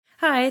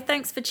Hi,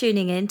 thanks for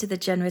tuning in to the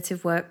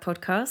Generative Work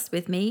podcast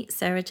with me,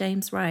 Sarah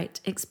James Wright,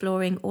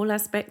 exploring all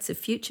aspects of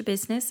future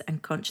business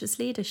and conscious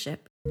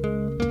leadership.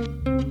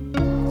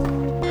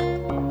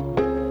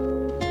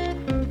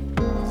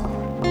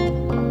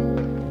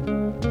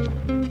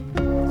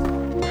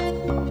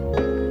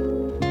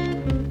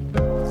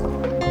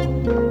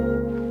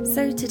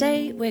 So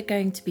today we're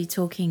going to be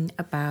talking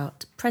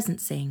about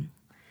presencing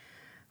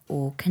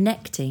or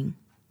connecting,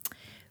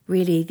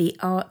 really the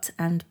art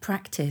and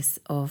practice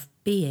of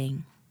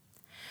being.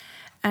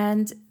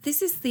 And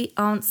this is the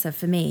answer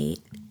for me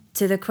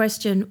to the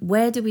question,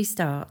 where do we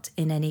start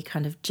in any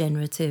kind of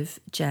generative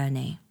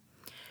journey?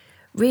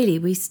 Really,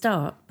 we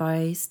start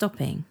by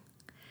stopping.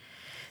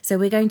 So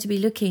we're going to be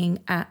looking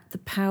at the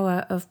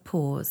power of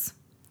pause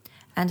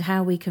and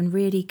how we can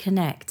really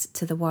connect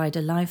to the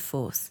wider life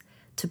force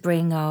to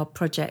bring our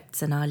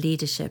projects and our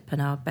leadership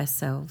and our best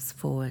selves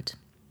forward.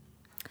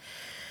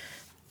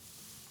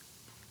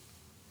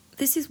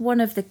 This is one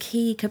of the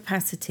key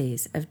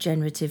capacities of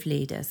generative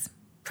leaders,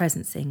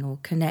 presencing or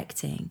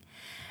connecting,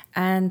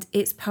 and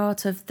it's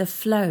part of the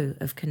flow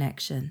of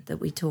connection that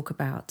we talk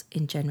about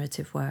in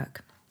generative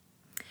work.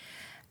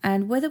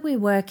 And whether we're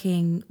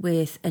working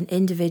with an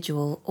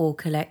individual or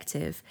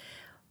collective,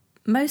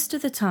 most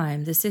of the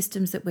time the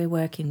systems that we're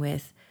working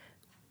with,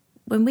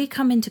 when we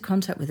come into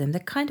contact with them, they're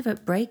kind of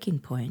at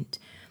breaking point.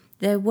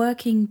 They're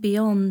working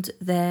beyond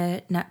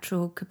their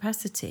natural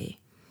capacity.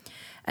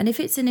 And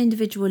if it's an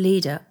individual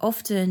leader,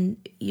 often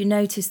you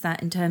notice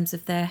that in terms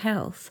of their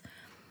health.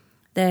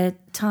 They're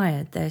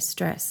tired, they're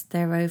stressed,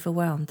 they're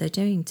overwhelmed, they're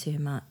doing too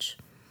much.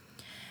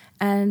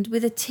 And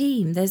with a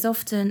team, there's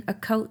often a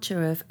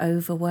culture of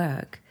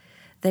overwork.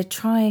 They're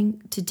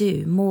trying to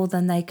do more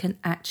than they can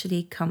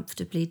actually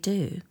comfortably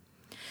do.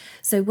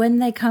 So when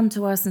they come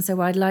to us and say,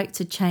 well, I'd like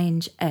to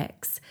change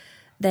X,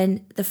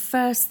 then the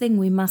first thing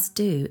we must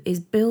do is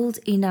build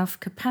enough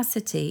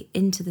capacity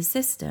into the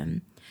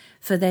system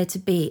for there to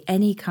be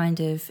any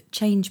kind of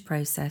change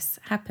process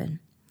happen.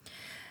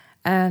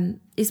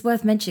 It's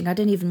worth mentioning, I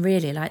don't even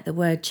really like the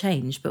word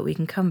change, but we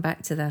can come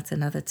back to that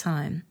another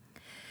time.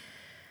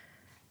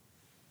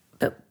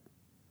 But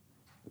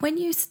when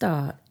you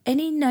start,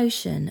 any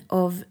notion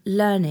of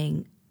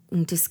learning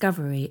and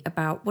discovery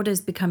about what does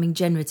becoming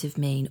generative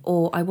mean,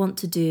 or I want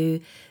to do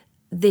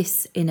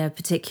this in a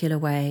particular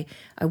way,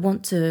 I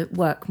want to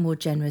work more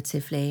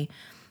generatively.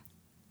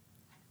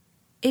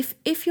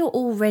 If you're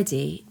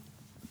already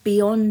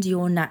beyond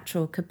your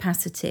natural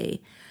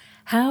capacity,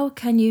 how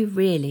can you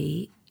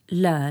really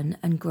learn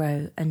and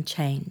grow and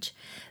change?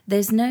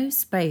 There's no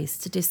space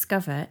to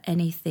discover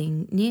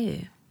anything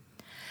new.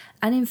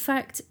 And in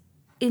fact,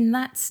 in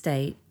that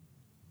state,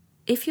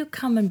 if you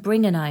come and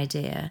bring an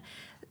idea,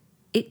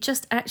 it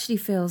just actually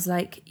feels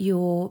like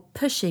you're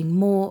pushing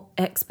more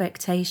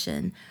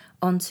expectation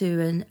onto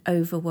an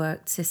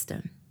overworked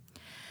system.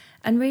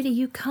 And really,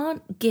 you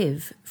can't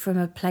give from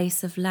a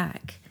place of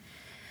lack.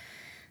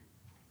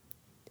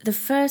 The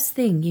first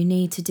thing you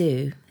need to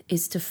do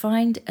is to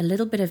find a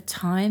little bit of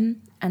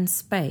time and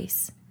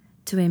space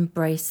to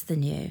embrace the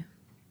new.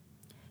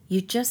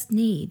 You just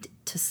need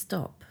to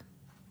stop.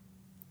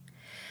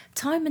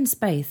 Time and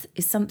space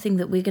is something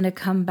that we're going to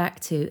come back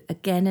to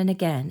again and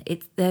again.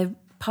 They're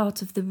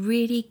part of the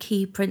really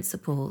key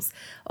principles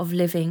of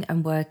living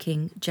and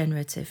working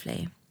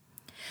generatively.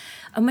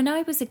 And when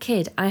I was a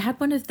kid, I had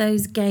one of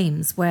those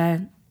games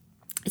where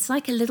it's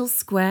like a little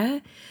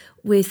square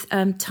with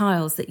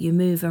tiles that you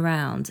move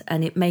around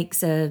and it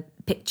makes a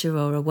picture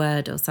or a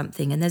word or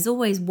something, and there's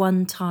always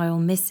one tile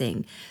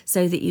missing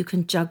so that you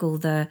can juggle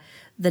the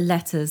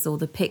letters or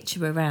the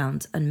picture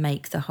around and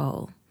make the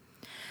whole.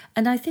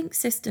 And I think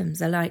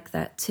systems are like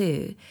that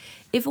too.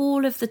 If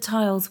all of the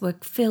tiles were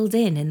filled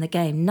in the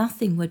game,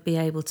 nothing would be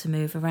able to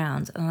move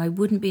around and I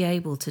wouldn't be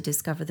able to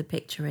discover the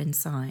picture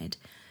inside.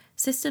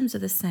 Systems are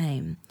the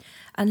same.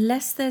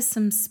 Unless there's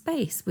some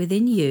space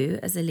within you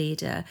as a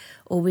leader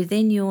or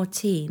within your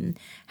team,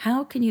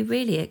 how can you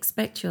really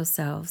expect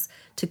yourselves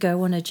to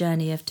go on a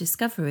journey of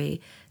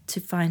discovery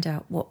to find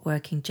out what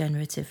working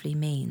generatively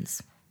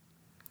means?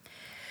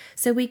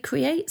 So we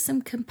create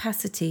some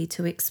capacity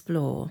to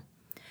explore.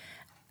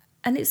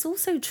 And it's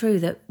also true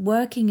that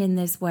working in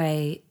this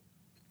way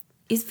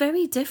is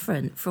very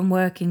different from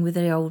working with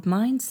the old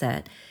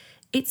mindset.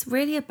 It's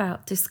really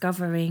about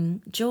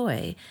discovering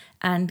joy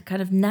and kind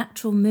of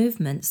natural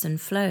movements and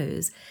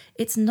flows.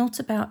 It's not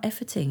about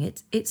efforting.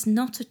 It's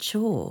not a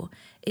chore.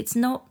 It's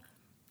not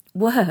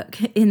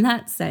work in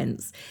that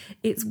sense.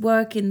 It's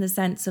work in the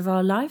sense of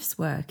our life's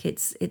work.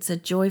 It's a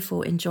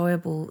joyful,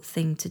 enjoyable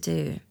thing to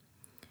do.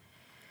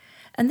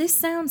 And this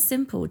sounds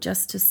simple,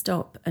 just to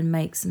stop and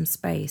make some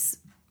space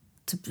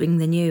to bring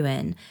the new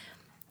in.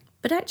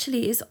 But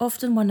actually, it's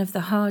often one of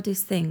the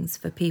hardest things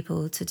for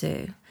people to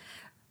do.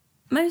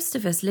 Most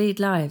of us lead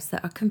lives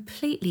that are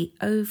completely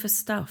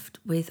overstuffed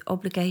with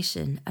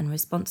obligation and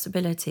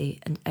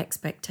responsibility and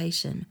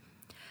expectation.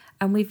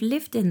 And we've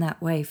lived in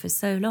that way for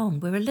so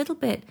long. We're a little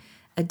bit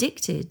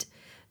addicted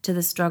to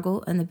the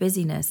struggle and the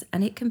busyness,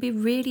 and it can be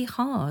really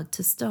hard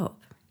to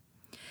stop.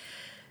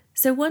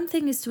 So one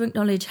thing is to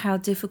acknowledge how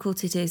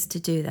difficult it is to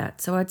do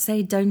that. So I'd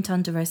say don't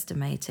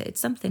underestimate it. It's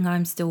something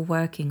I'm still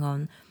working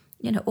on,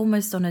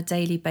 almost on a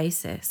daily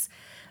basis,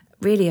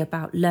 really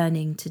about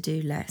learning to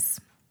do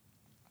less.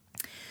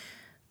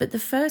 But the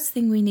first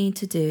thing we need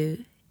to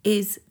do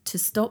is to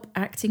stop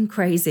acting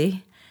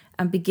crazy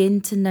and begin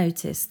to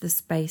notice the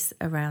space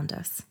around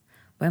us.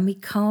 When we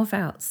carve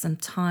out some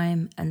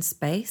time and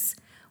space,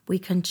 we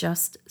can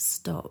just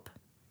stop.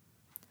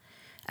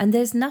 And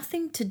there's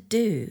nothing to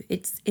do.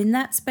 It's in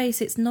that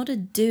space, it's not a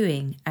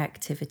doing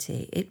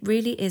activity. It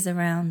really is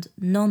around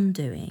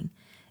non-doing.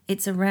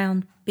 It's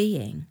around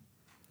being.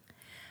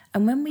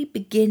 And when we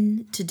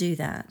begin to do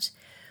that,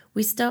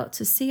 we start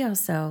to see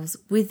ourselves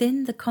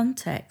within the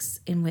context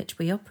in which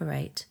we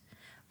operate,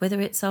 whether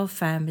it's our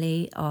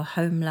family, our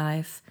home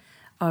life,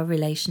 our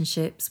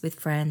relationships with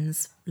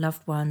friends,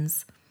 loved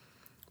ones,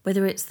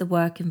 whether it's the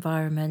work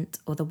environment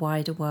or the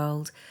wider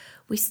world.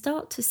 We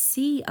start to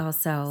see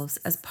ourselves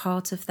as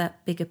part of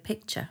that bigger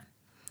picture.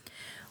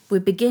 We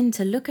begin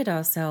to look at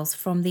ourselves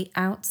from the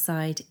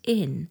outside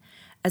in,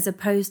 as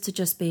opposed to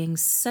just being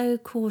so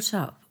caught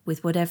up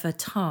with whatever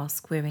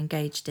task we're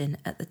engaged in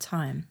at the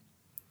time.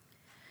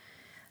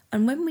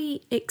 And when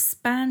we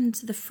expand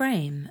the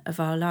frame of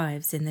our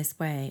lives in this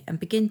way and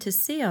begin to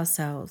see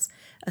ourselves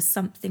as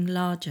something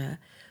larger,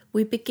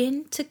 we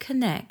begin to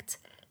connect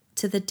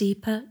to the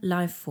deeper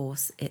life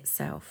force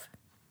itself.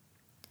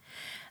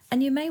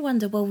 And you may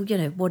wonder, well,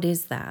 what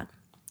is that?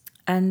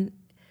 And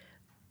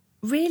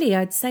really,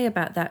 I'd say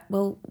about that,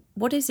 well,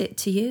 what is it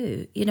to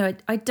you?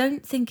 I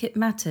don't think it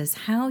matters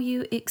how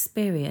you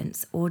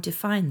experience or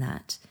define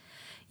that.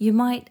 You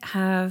might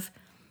have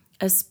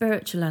a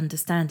spiritual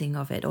understanding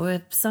of it, or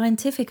a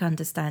scientific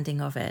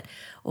understanding of it,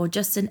 or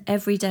just an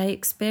everyday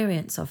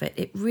experience of it.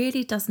 It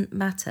really doesn't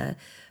matter,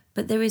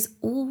 but there is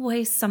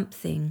always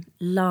something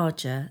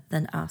larger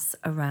than us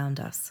around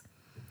us.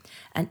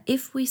 And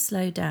if we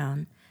slow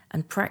down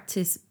and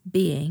practice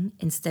being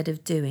instead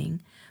of doing,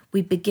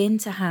 we begin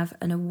to have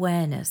an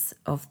awareness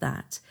of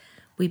that.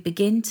 We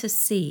begin to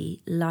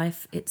see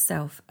life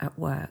itself at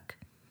work.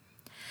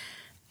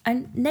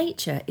 And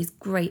nature is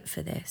great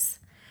for this.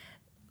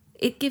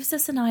 It gives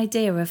us an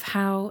idea of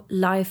how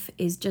life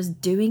is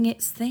just doing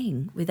its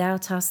thing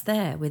without us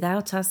there,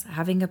 without us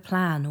having a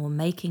plan or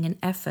making an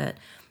effort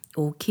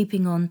or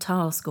keeping on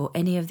task or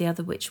any of the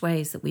other which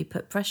ways that we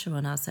put pressure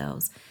on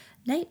ourselves.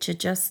 Nature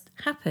just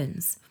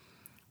happens.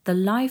 The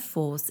life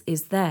force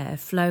is there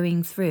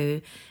flowing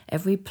through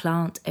every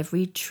plant,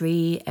 every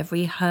tree,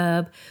 every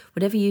herb,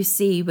 whatever you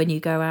see when you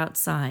go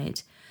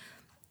outside.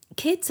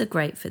 Kids are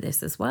great for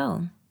this as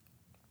well.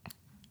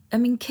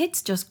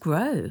 Kids just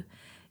grow.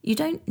 You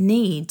don't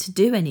need to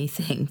do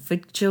anything for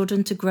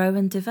children to grow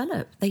and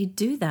develop. They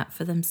do that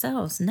for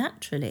themselves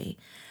naturally.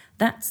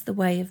 That's the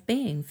way of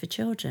being for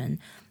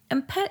children.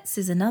 And pets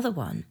is another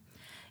one.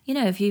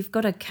 If you've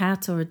got a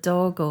cat or a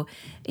dog or,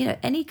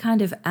 any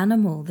kind of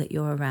animal that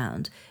you're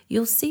around,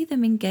 you'll see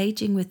them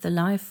engaging with the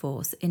life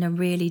force in a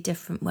really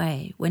different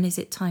way. When is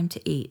it time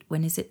to eat?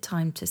 When is it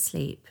time to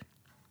sleep?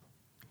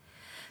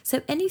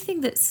 So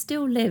anything that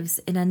still lives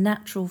in a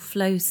natural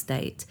flow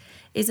state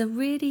is a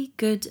really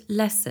good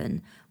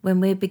lesson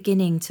when we're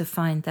beginning to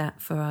find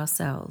that for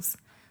ourselves.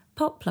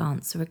 Pot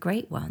plants are a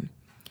great one.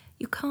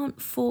 You can't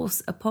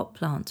force a pot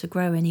plant to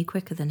grow any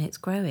quicker than it's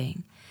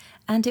growing.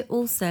 And it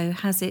also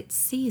has its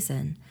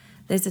season.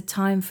 There's a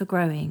time for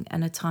growing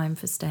and a time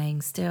for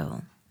staying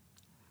still.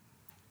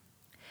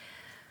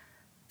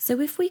 So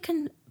if we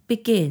can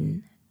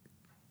begin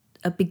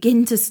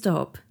to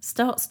start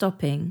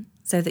stopping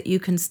so that you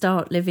can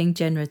start living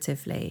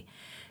generatively,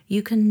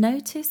 you can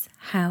notice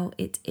how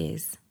it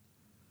is.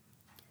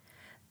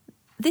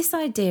 This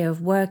idea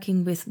of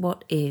working with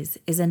what is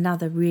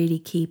another really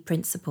key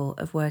principle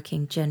of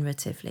working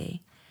generatively.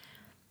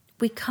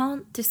 We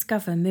can't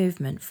discover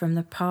movement from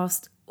the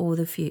past or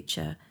the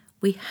future.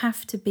 We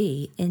have to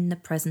be in the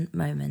present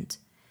moment.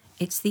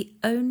 It's the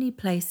only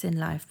place in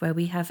life where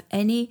we have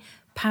any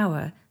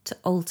power to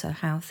alter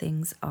how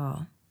things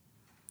are.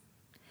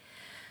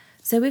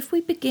 So if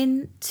we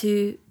begin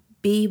to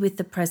be with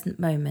the present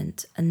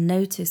moment and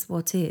notice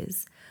what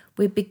is,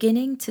 we're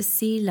beginning to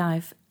see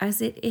life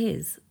as it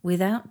is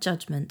without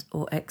judgment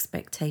or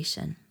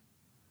expectation.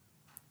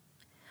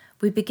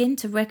 We begin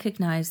to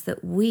recognize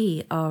that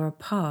we are a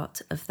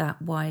part of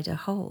that wider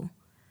whole.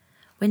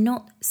 We're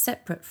not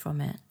separate from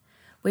it.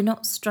 We're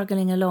not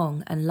struggling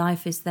along and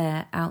life is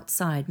there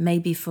outside,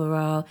 maybe for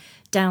our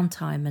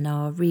downtime and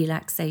our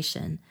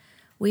relaxation.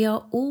 We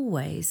are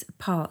always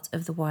part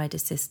of the wider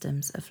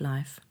systems of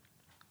life.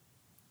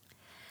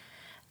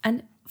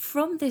 And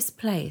from this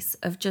place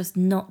of just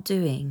not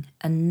doing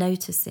and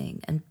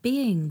noticing and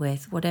being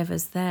with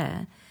whatever's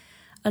there,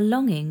 a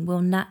longing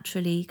will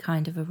naturally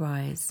kind of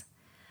arise.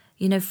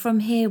 From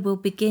here we'll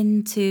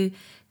begin to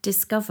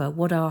discover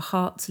what our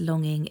heart's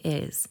longing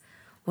is,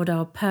 what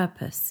our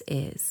purpose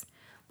is.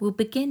 We'll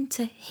begin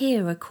to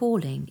hear a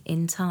calling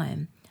in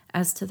time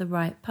as to the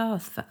right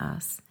path for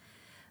us.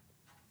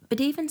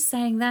 But even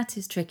saying that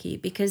is tricky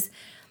because,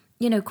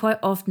 quite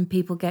often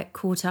people get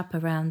caught up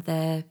around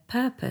their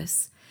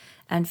purpose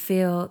and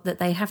feel that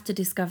they have to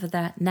discover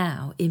that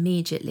now,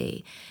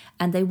 immediately.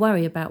 And they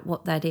worry about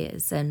what that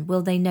is. And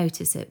will they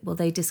notice it? Will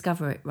they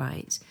discover it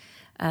right?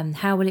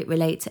 How will it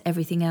relate to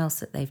everything else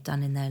that they've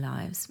done in their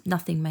lives?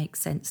 Nothing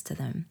makes sense to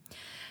them.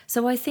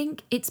 So I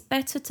think it's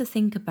better to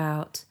think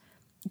about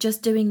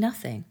just doing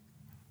nothing.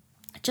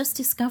 Just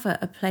discover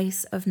a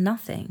place of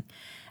nothing.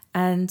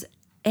 And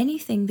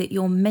anything that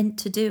you're meant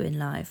to do in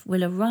life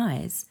will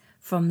arise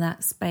from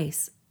that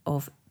space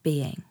of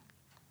being.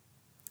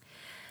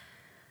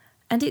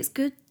 And it's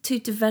good to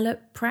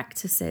develop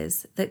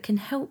practices that can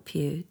help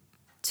you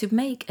to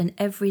make an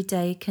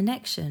everyday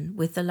connection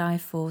with the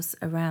life force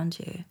around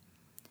you.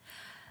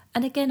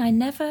 And again, I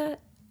never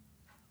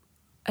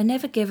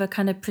give a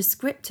kind of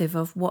prescriptive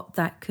of what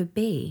that could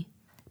be,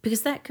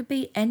 because that could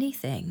be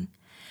anything.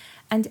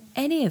 And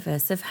any of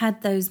us have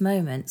had those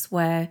moments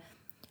where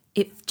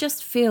it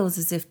just feels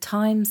as if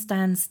time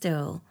stands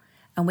still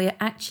and we're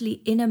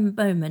actually in a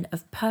moment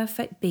of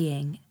perfect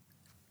being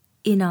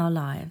in our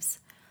lives.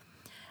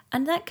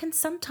 And that can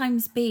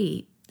sometimes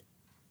be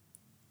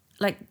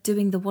like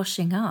doing the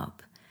washing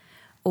up,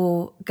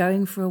 or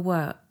going for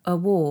a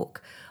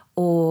walk,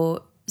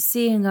 or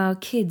seeing our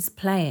kids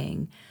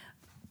playing,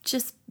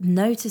 just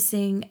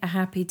noticing a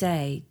happy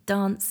day,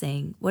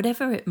 dancing,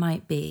 whatever it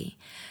might be.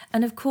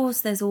 And of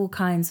course, there's all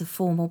kinds of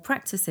formal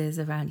practices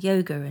around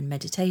yoga and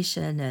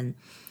meditation, and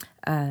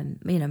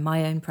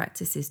my own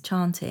practice is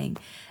chanting.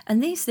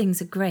 And these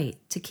things are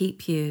great to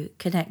keep you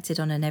connected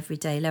on an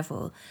everyday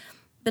level.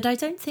 But I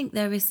don't think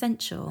they're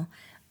essential.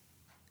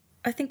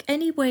 I think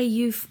any way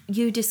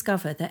you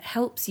discover that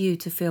helps you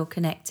to feel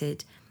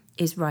connected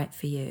is right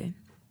for you.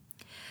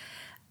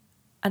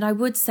 And I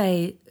would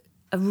say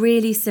a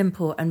really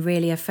simple and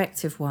really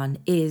effective one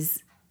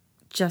is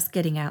just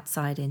getting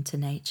outside into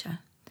nature.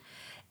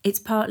 It's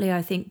partly,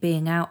 I think,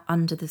 being out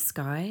under the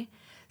sky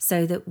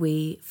so that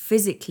we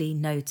physically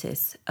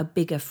notice a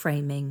bigger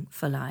framing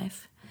for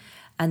life.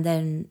 And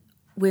then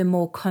we're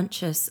more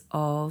conscious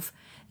of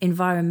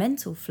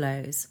environmental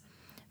flows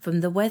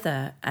from the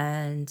weather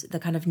and the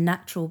kind of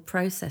natural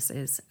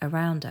processes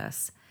around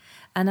us.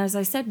 And as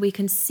I said, we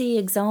can see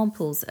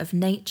examples of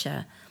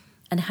nature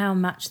and how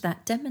much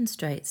that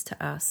demonstrates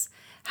to us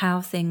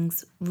how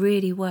things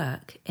really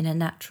work in a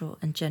natural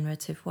and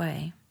generative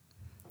way.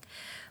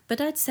 But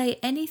I'd say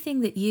anything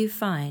that you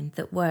find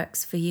that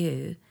works for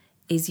you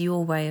is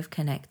your way of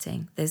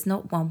connecting. There's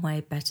not one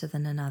way better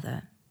than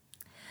another.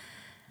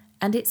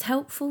 And it's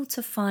helpful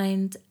to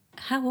find,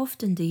 how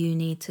often do you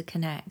need to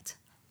connect?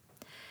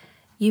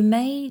 You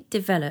may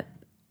develop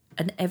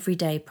an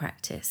everyday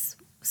practice,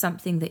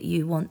 something that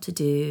you want to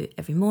do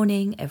every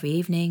morning, every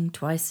evening,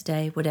 twice a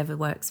day, whatever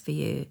works for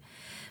you.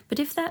 But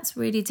if that's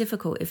really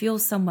difficult, if you're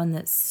someone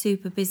that's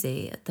super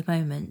busy at the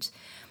moment,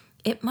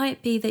 it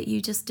might be that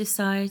you just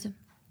decide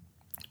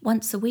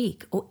once a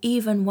week or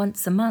even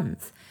once a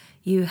month,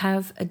 you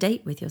have a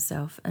date with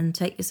yourself and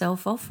take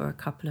yourself off for a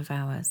couple of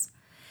hours.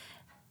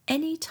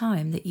 Any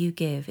time that you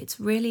give, it's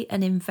really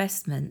an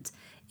investment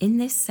in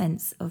this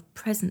sense of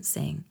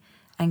presencing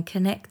and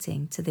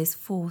connecting to this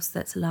force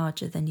that's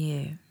larger than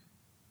you.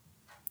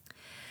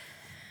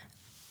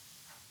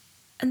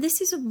 And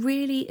this is a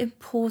really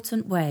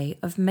important way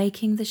of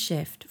making the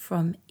shift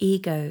from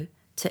ego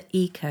to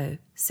eco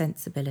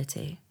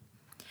sensibility.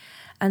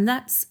 And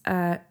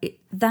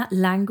that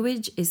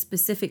language is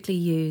specifically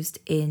used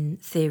in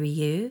Theory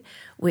U,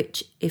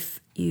 which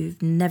if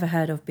you've never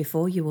heard of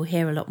before, you will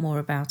hear a lot more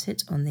about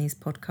it on these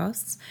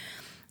podcasts.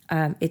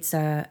 It's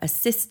a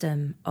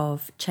system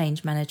of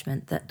change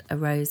management that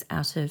arose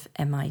out of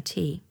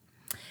MIT.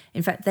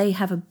 In fact, they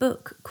have a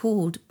book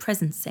called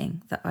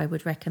Presencing that I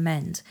would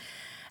recommend.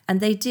 And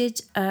they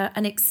did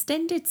an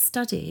extended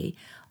study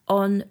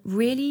on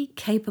really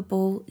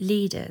capable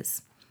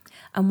leaders.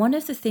 And one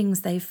of the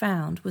things they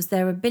found was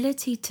their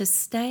ability to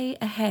stay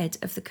ahead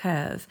of the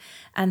curve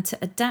and to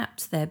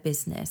adapt their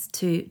business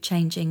to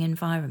changing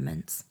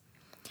environments.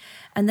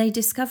 And they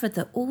discovered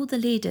that all the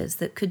leaders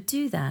that could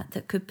do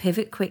that could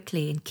pivot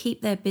quickly and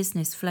keep their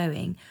business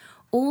flowing,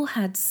 all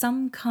had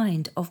some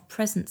kind of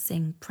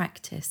presencing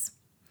practice.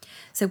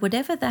 So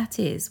whatever that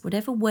is,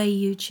 whatever way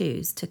you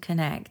choose to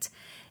connect,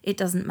 it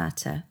doesn't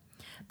matter.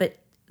 But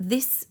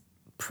this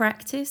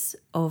practice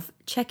of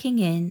checking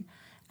in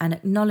and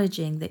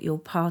acknowledging that you're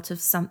part of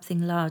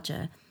something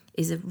larger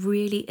is a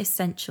really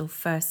essential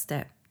first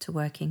step to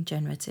working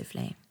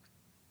generatively.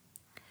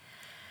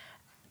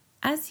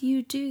 As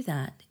you do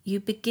that,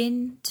 you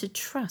begin to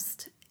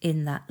trust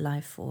in that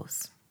life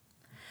force.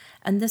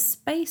 And the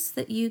space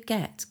that you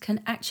get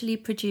can actually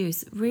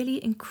produce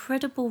really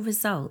incredible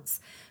results,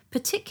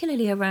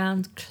 particularly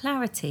around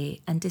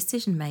clarity and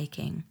decision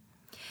making.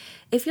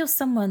 If you're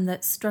someone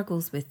that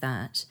struggles with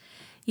that,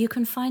 you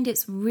can find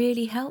it's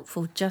really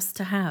helpful just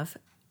to have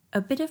a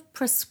bit of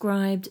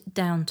prescribed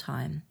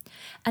downtime.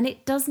 And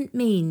it doesn't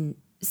mean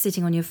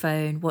sitting on your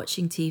phone,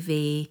 watching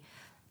TV,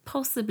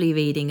 possibly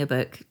reading a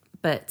book,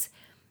 but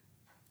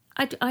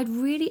I'd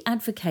really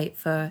advocate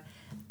for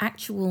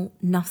actual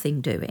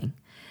nothing doing.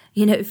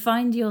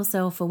 Find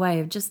yourself a way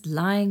of just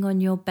lying on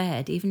your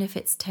bed, even if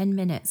it's 10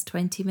 minutes,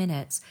 20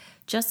 minutes.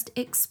 Just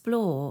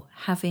explore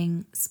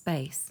having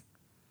space.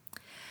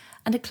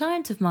 And a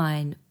client of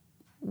mine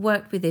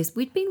worked with this.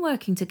 We'd been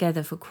working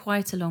together for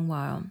quite a long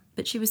while,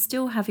 but she was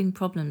still having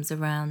problems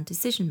around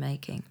decision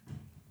making.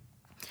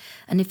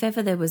 And if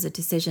ever there was a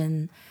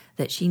decision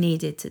that she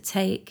needed to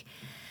take,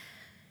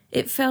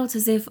 it felt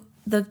as if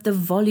the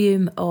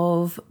volume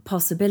of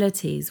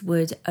possibilities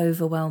would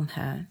overwhelm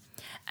her.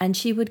 And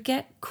she would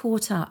get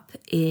caught up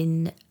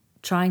in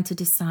trying to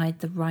decide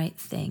the right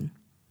thing.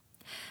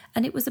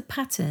 And it was a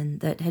pattern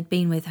that had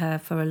been with her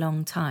for a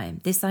long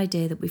time, this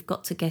idea that we've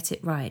got to get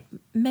it right.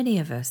 Many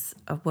of us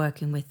are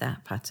working with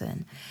that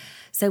pattern.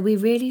 So we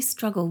really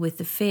struggle with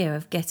the fear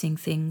of getting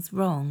things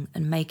wrong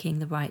and making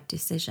the right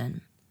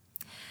decision.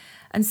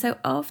 And so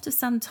after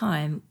some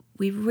time,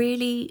 we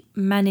really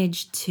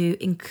managed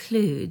to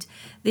include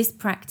this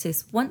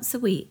practice once a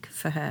week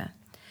for her,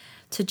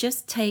 to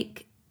just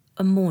take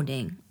a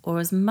morning, or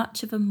as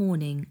much of a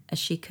morning as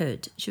she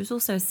could. She was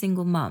also a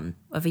single mum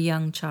of a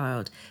young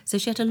child, so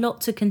she had a lot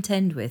to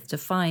contend with to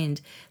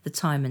find the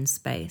time and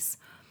space.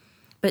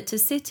 But to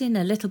sit in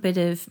a little bit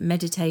of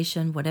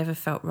meditation, whatever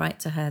felt right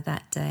to her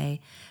that day,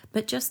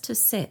 but just to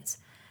sit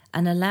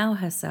and allow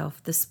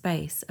herself the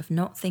space of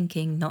not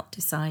thinking, not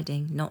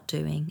deciding, not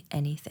doing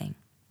anything.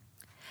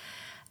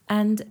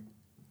 And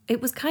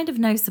it was kind of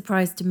no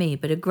surprise to me,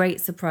 but a great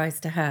surprise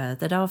to her,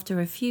 that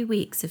after a few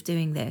weeks of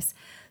doing this,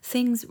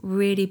 things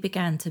really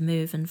began to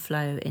move and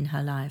flow in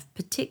her life,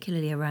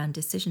 particularly around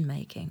decision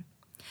making.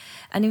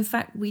 And in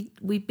fact,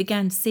 we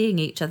began seeing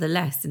each other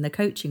less in the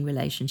coaching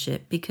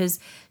relationship because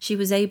she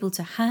was able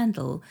to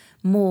handle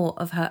more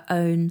of her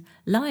own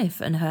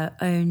life and her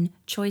own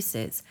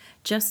choices,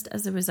 just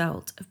as a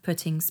result of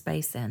putting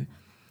space in.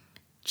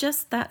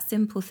 Just that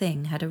simple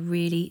thing had a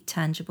really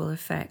tangible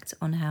effect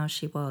on how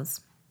she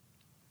was.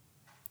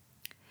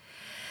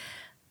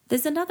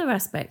 There's another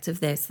aspect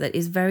of this that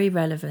is very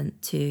relevant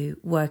to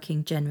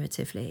working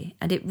generatively,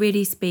 and it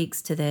really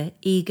speaks to the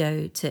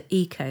ego to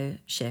eco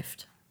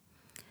shift.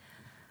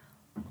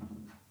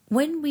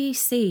 When we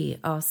see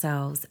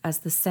ourselves as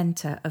the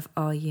center of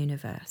our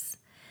universe,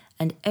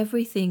 and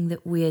everything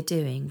that we are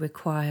doing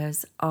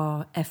requires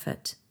our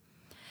effort,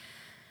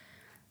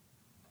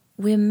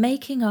 we're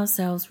making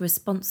ourselves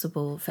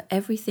responsible for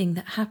everything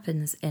that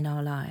happens in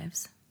our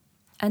lives.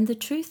 And the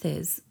truth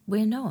is,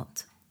 we're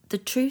not. The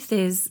truth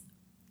is,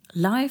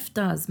 life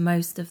does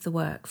most of the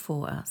work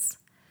for us.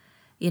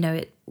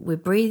 We're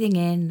breathing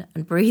in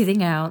and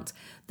breathing out.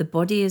 The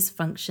body is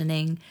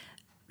functioning.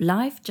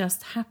 Life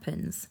just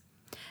happens.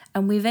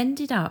 And we've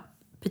ended up,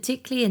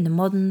 particularly in the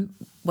modern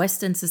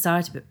Western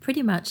society, but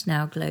pretty much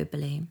now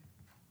globally,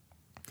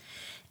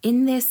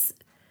 in this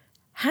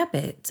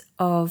habit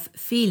of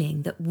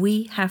feeling that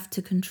we have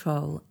to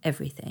control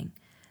everything,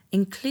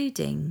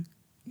 including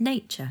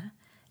nature,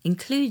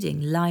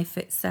 including life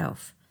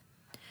itself.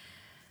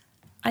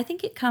 I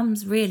think it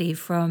comes really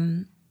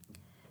from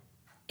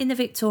in the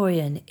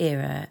Victorian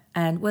era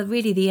and,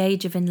 really the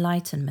age of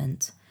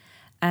enlightenment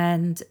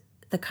and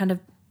the kind of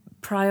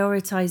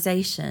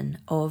prioritization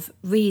of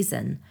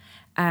reason,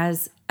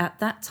 as at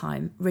that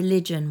time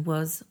religion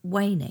was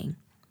waning.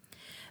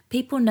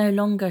 People no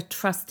longer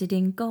trusted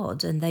in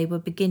God, and they were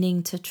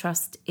beginning to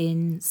trust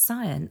in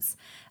science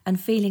and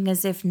feeling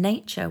as if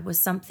nature was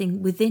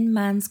something within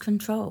man's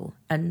control.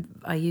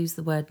 And I use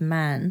the word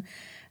man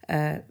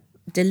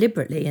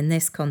deliberately in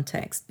this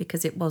context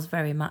because it was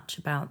very much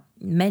about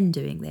men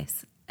doing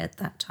this at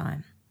that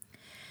time.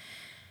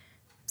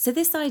 So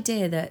this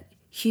idea that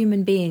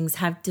human beings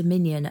have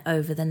dominion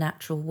over the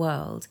natural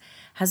world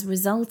has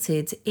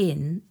resulted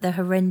in the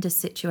horrendous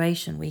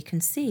situation we can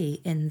see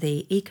in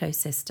the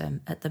ecosystem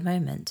at the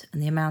moment,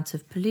 and the amount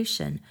of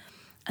pollution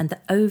and the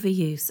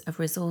overuse of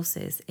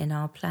resources in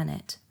our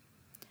planet.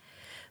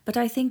 But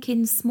I think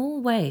in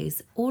small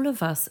ways, all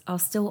of us are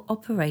still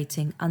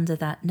operating under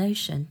that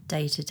notion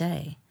day to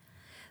day,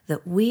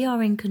 that we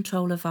are in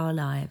control of our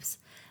lives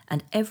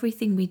and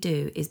everything we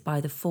do is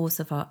by the force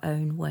of our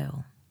own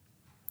will.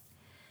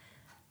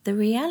 The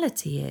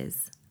reality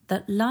is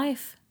that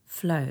life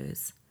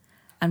flows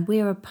and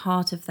we're a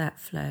part of that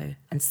flow,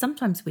 and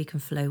sometimes we can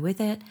flow with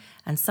it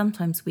and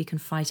sometimes we can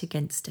fight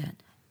against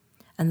it.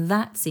 And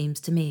that seems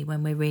to me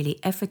when we're really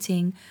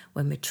efforting,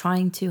 when we're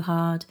trying too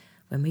hard,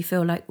 when we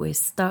feel like we're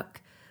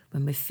stuck,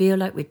 when we feel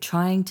like we're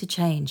trying to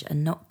change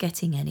and not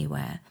getting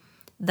anywhere,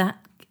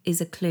 that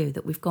is a clue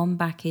that we've gone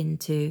back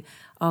into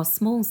our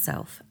small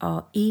self,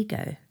 our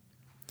ego.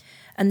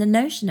 And the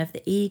notion of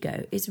the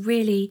ego is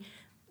really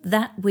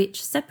that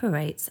which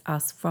separates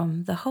us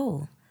from the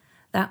whole,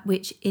 that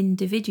which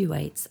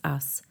individuates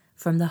us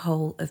from the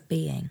whole of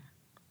being.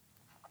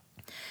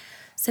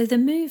 So the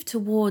move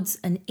towards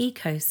an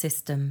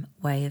ecosystem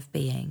way of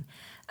being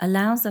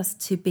allows us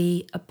to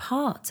be a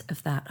part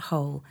of that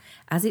whole.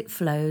 As it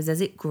flows,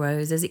 as it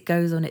grows, as it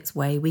goes on its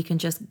way, we can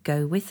just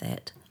go with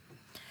it.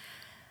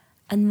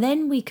 And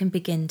then we can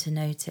begin to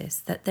notice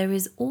that there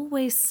is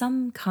always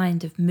some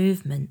kind of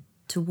movement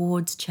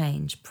towards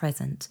change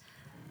present.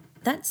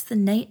 That's the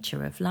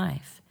nature of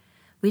life.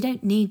 We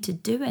don't need to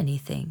do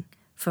anything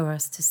for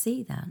us to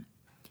see that.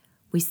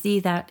 We see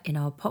that in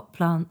our pot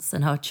plants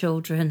and our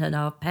children and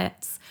our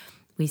pets.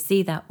 We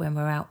see that when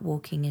we're out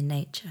walking in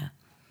nature.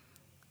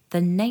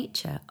 The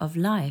nature of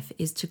life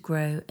is to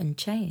grow and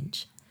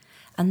change.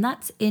 And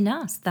that's in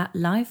us. That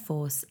life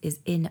force is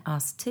in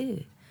us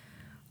too.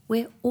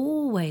 We're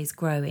always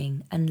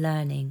growing and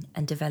learning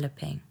and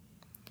developing.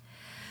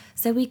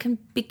 So we can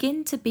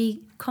begin to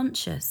be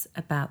conscious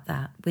about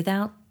that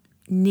without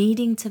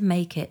needing to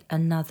make it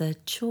another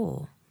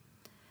chore.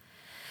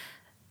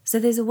 So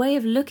there's a way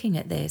of looking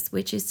at this,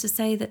 which is to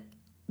say that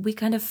we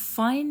kind of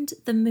find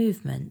the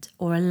movement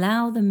or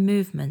allow the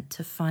movement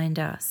to find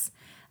us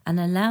and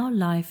allow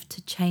life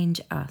to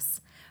change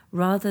us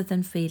rather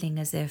than feeling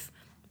as if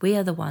we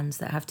are the ones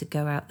that have to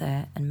go out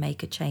there and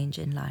make a change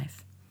in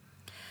life.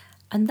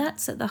 And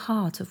that's at the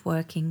heart of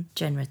working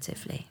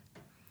generatively,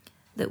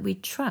 that we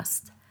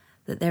trust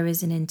that there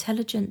is an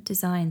intelligent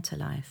design to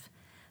life,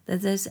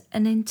 that there's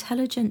an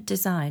intelligent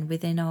design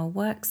within our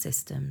work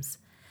systems,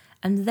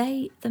 and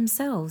they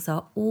themselves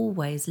are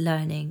always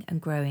learning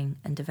and growing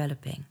and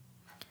developing.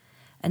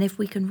 And if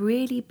we can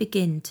really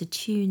begin to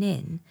tune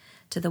in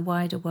to the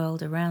wider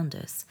world around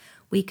us,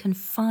 we can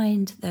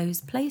find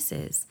those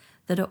places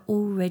that are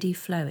already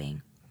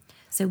flowing.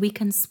 So we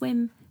can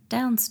swim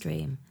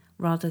downstream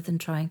rather than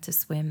trying to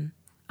swim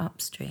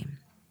upstream.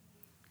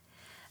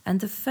 And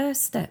the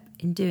first step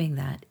in doing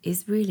that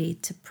is really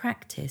to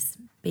practice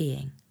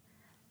being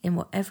in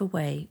whatever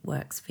way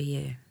works for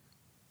you.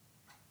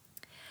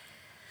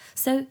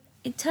 So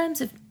in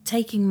terms of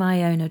taking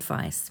my own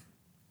advice,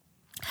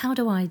 how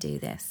do I do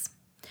this?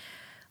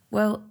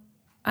 Well,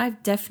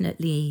 I've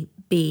definitely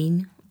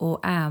been or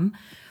am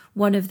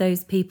one of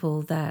those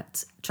people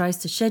that tries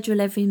to schedule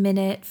every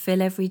minute,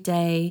 fill every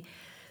day,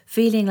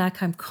 feeling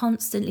like I'm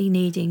constantly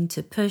needing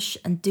to push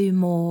and do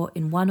more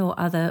in one or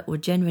other or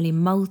generally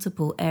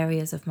multiple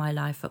areas of my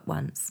life at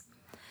once.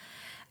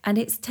 And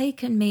it's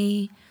taken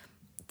me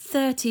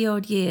 30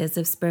 odd years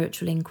of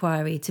spiritual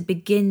inquiry to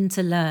begin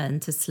to learn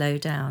to slow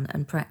down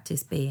and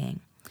practice being.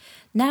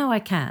 Now I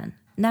can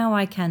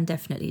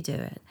definitely do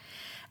it.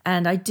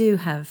 And I do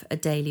have a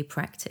daily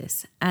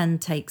practice and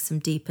take some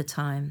deeper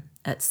time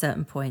at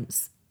certain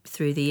points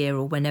through the year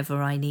or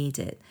whenever I need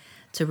it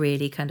to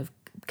really kind of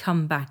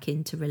come back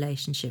into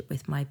relationship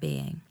with my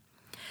being.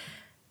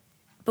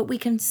 But we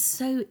can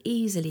so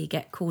easily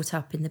get caught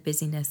up in the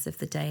busyness of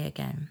the day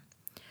again.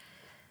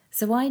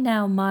 So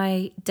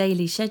my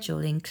daily schedule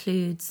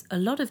includes a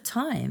lot of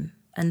time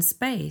and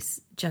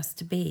space just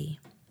to be.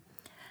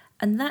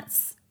 And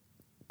that's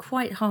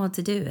quite hard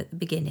to do at the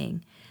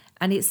beginning.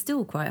 And it's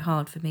still quite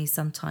hard for me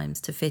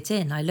sometimes to fit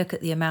in. I look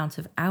at the amount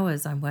of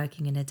hours I'm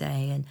working in a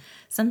day, and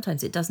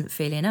sometimes it doesn't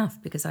feel enough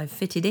because I've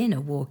fitted in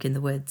a walk in the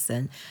woods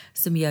and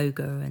some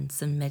yoga and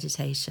some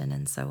meditation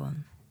and so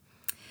on.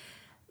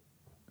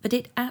 But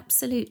it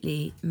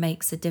absolutely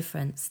makes a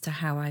difference to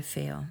how I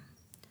feel.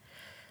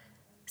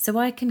 So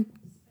I can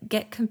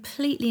get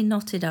completely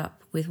knotted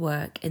up with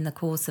work in the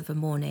course of a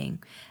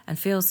morning and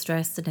feel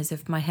stressed and as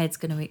if my head's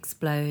going to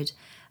explode.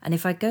 And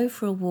if I go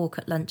for a walk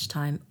at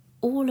lunchtime,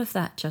 all of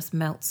that just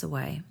melts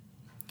away.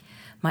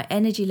 My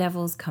energy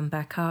levels come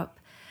back up.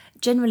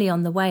 Generally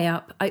on the way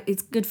up,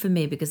 it's good for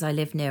me because I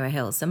live near a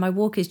hill. So my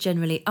walk is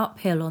generally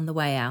uphill on the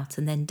way out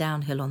and then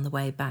downhill on the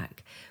way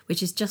back,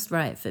 which is just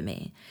right for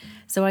me.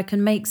 So I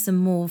can make some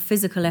more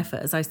physical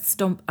effort as I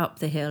stomp up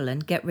the hill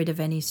and get rid of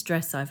any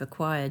stress I've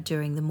acquired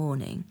during the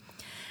morning.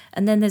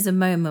 And then there's a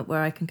moment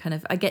where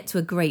I get to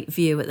a great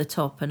view at the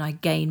top and I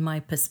gain my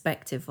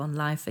perspective on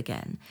life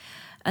again.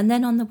 And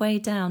then on the way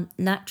down,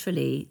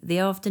 naturally, the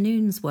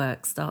afternoon's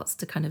work starts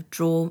to kind of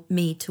draw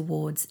me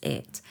towards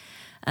it.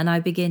 And I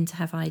begin to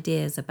have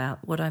ideas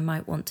about what I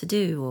might want to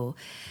do, or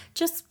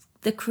just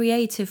the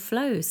creative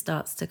flow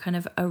starts to kind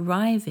of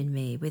arrive in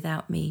me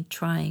without me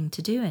trying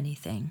to do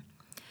anything.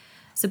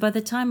 So by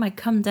the time I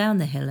come down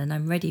the hill and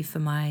I'm ready for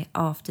my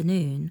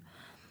afternoon,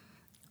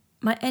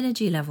 my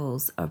energy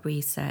levels are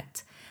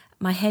reset.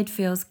 My head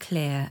feels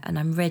clear and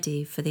I'm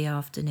ready for the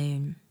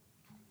afternoon.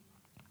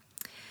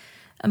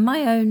 And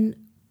my own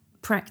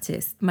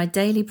practice, my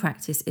daily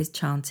practice is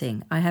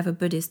chanting. I have a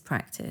Buddhist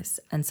practice,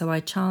 and so I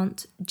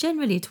chant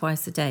generally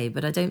twice a day,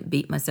 but I don't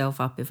beat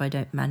myself up if I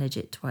don't manage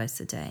it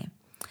twice a day.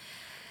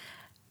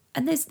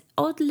 And there's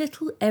odd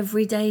little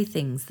everyday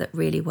things that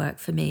really work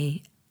for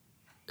me.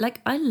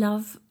 Like I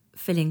love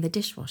filling the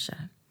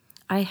dishwasher.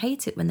 I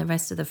hate it when the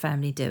rest of the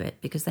family do it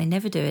because they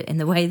never do it in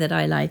the way that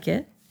I like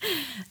it.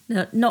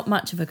 Not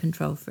much of a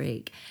control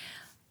freak.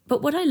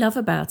 But what I love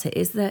about it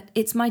is that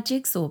it's my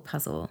jigsaw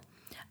puzzle.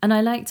 And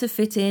I like to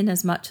fit in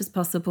as much as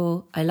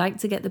possible. I like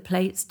to get the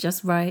plates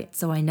just right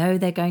so I know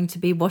they're going to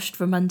be washed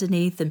from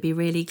underneath and be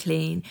really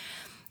clean.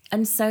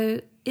 And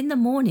so in the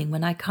morning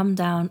when I come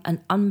down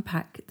and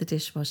unpack the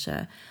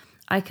dishwasher,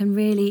 I can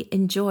really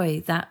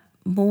enjoy that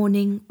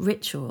morning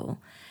ritual.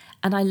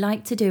 And I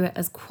like to do it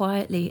as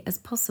quietly as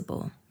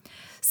possible.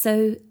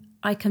 So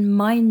I can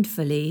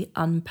mindfully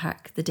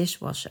unpack the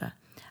dishwasher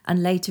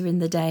and later in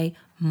the day,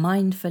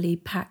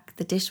 mindfully pack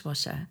the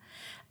dishwasher.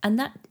 And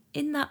that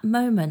in that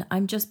moment,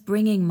 I'm just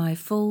bringing my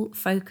full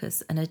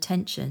focus and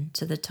attention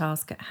to the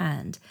task at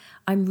hand.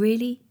 I'm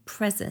really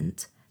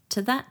present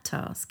to that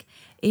task,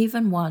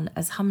 even one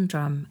as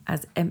humdrum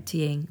as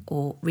emptying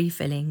or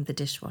refilling the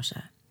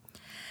dishwasher.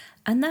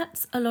 And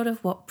that's a lot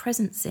of what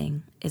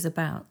presencing is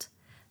about.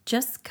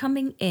 Just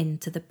coming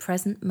into the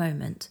present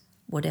moment,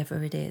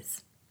 whatever it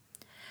is.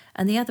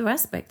 And the other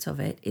aspect of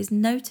it is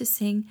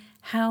noticing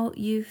how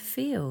you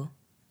feel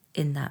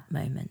in that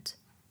moment.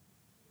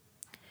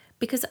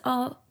 Because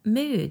our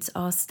moods,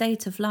 our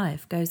state of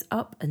life goes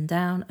up and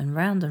down and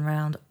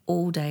round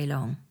all day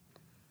long.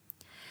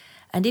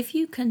 And if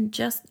you can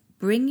just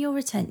bring your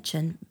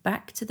attention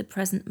back to the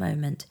present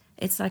moment,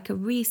 it's like a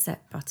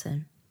reset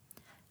button.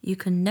 You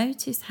can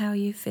notice how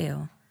you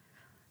feel.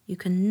 You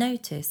can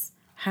notice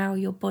how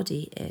your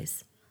body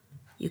is.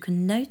 You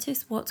can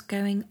notice what's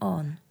going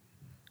on,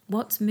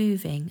 what's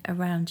moving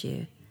around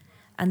you,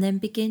 and then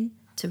begin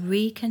to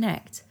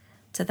reconnect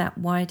to that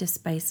wider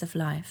space of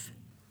life.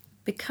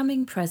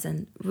 Becoming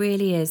present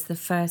really is the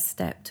first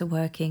step to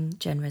working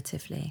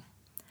generatively.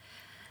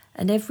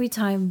 And every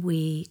time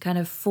we kind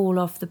of fall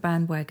off the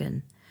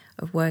bandwagon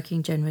of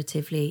working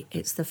generatively,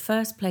 it's the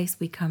first place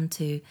we come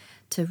to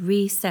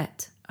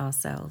reset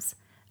ourselves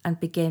and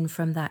begin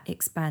from that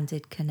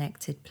expanded,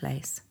 connected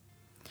place.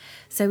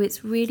 So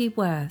it's really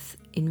worth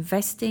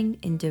investing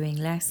in doing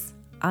less,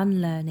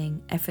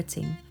 unlearning,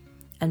 efforting,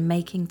 and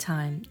making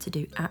time to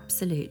do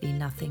absolutely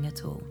nothing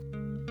at all.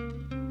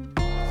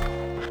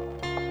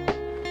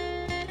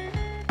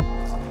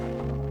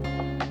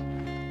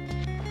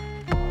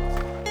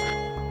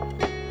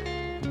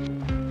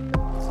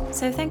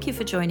 So thank you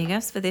for joining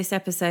us for this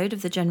episode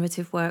of the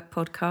Generative Work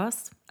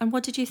podcast. And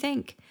what did you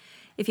think?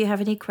 If you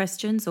have any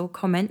questions or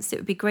comments, it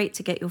would be great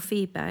to get your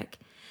feedback.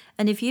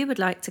 And if you would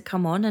like to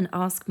come on and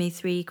ask me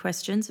 3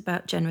 questions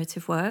about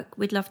generative work,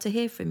 we'd love to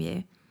hear from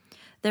you.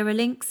 There are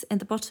links in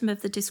the bottom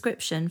of the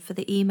description for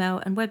the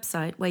email and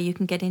website where you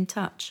can get in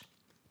touch.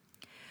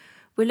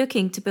 We're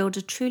looking to build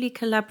a truly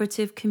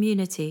collaborative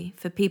community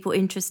for people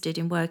interested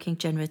in working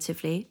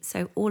generatively,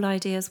 so all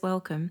ideas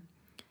welcome.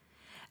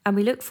 And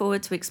we look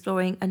forward to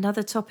exploring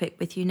another topic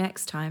with you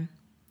next time.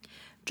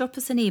 Drop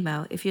us an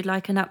email if you'd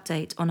like an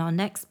update on our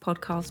next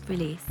podcast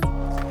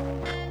release.